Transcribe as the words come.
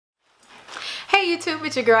Hey YouTube,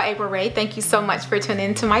 it's your girl April Ray. Thank you so much for tuning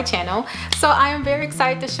into my channel. So I am very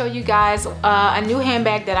excited to show you guys a new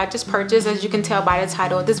handbag that I just purchased. As you can tell by the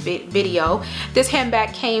title of this video, this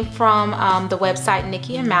handbag came from the website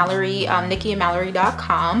Nikki and Mallory,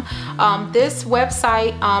 nikkiandmallory.com. This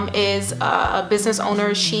website is a business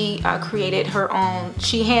owner. She created her own,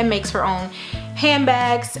 she hand makes her own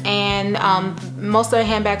handbags, and most of the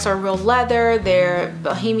handbags are real leather. They're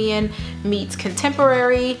Bohemian meets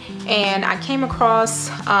contemporary, and I came across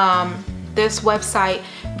this website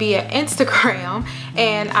via Instagram,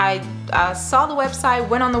 and I saw the website,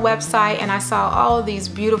 went on the website, and I saw all of these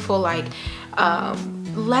beautiful like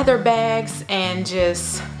leather bags and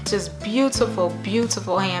just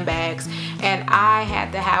beautiful handbags, and I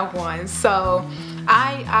had to have one. So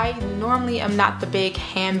I normally am not the big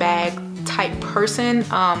handbag type person.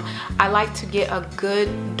 I like to get a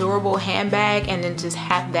good durable handbag and then just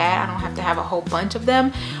have that. I don't have to have a whole bunch of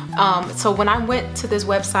them. So when I went to this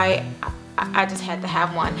website, I just had to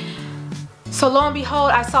have one. So lo and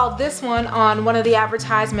behold, I saw this one on one of the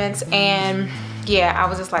advertisements, and yeah, I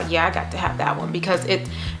was just like, yeah, I got to have that one because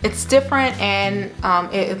it's different, and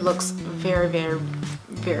it looks very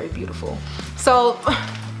beautiful. So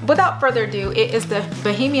without further ado, it is the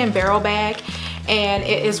Bohemian barrel bag, and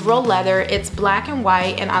it is real leather. It's black and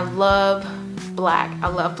white, and I love black. I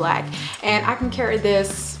love black, and I can carry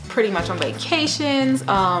this pretty much on vacations.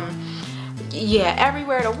 Yeah,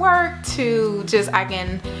 everywhere to work, to just, I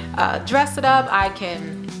can dress it up, I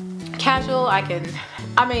can casual, I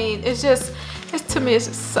mean, it's just, to me, it's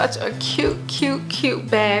just such a cute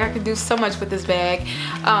bag. I can do so much with this bag.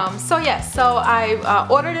 So yeah, so I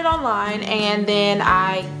ordered it online, and then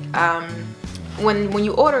when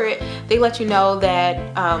you order it, they let you know that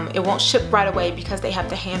it won't ship right away because they have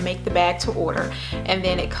to hand make the bag to order, and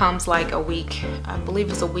then it comes like a week, I believe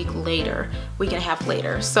it's a week later, week and a half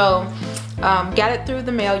later. So got it through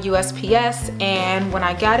the mail, USPS, and when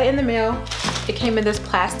I got it in the mail, it came in this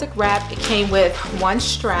plastic wrap. It came with one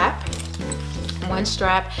strap,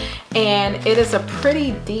 and it is a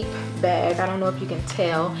pretty deep bag. I don't know if you can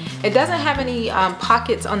tell. It doesn't have any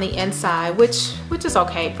pockets on the inside, which is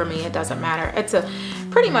okay for me. It doesn't matter. It's a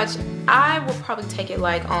pretty much, I will probably take it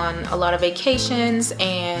like on a lot of vacations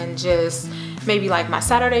and just maybe like my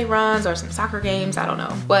Saturday runs or some soccer games, I don't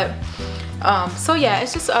know. But so yeah,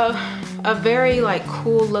 it's just a very like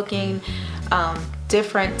cool looking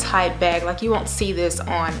different type bag. Like you won't see this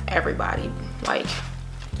on everybody. Like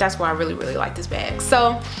that's why I really like this bag.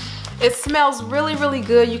 So it smells really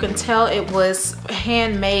good. You can tell it was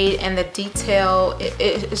handmade, and the detail,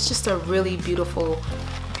 it's just a really beautiful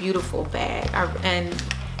bag. And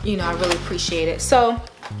you know, I really appreciate it. So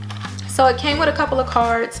it came with a couple of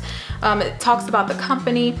cards. It talks about the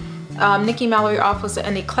company. Nikki Mallory offers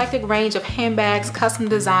an eclectic range of handbags, custom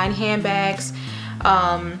design handbags.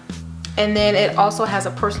 And then it also has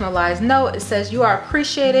a personalized note. It says, "You are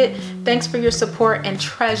appreciated. Thanks for your support and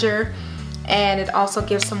treasure." And it also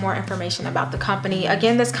gives some more information about the company.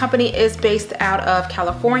 Again, this company is based out of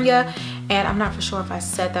California, and I'm not for sure if I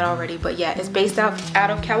said that already, but yeah, it's based out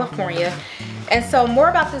of California. And so more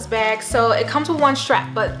about this bag. So it comes with one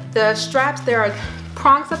strap, but the straps, there are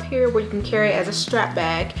prongs up here where you can carry it as a strap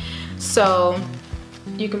bag. So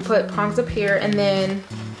you can put prongs up here, and then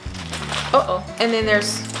and then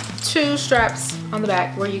there's two straps on the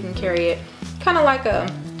back where you can carry it, kind of like a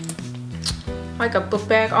book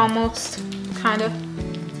bag almost, kind of.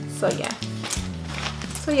 So yeah,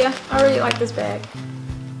 I really like this bag.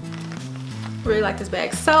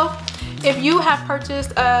 So if you have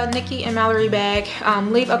purchased a Nikki and Mallory bag,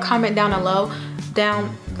 leave a comment down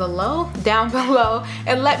below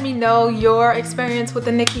and let me know your experience with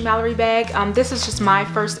the Nikki Mallory bag. This is just my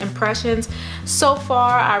first impressions so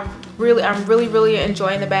far. I'm really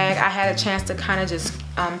enjoying the bag. I had a chance to kind of just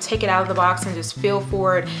take it out of the box and just feel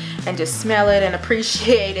for it and just smell it and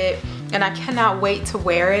appreciate it, and I cannot wait to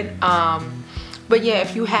wear it. But yeah,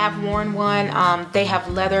 if you have worn one, they have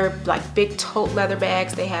leather, like big tote leather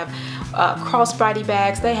bags. They have crossbody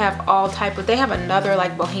bags. They have all type of, they have another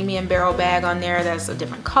like Bohemian barrel bag on there that's a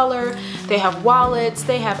different color. They have wallets.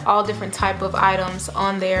 They have all different type of items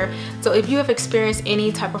on there. So if you have experienced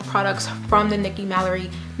any type of products from the Nikki and Mallory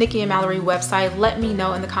website, let me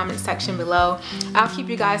know in the comment section below. I'll keep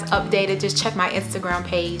you guys updated. Just check my Instagram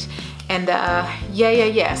page, and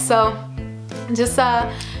yeah. So just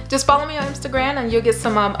follow me on Instagram, and you'll get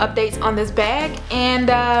some updates on this bag. And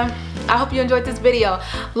I hope you enjoyed this video.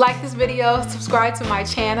 Like this video, subscribe to my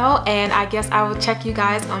channel, and I guess I will check you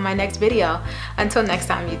guys on my next video. Until next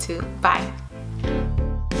time, YouTube. Bye.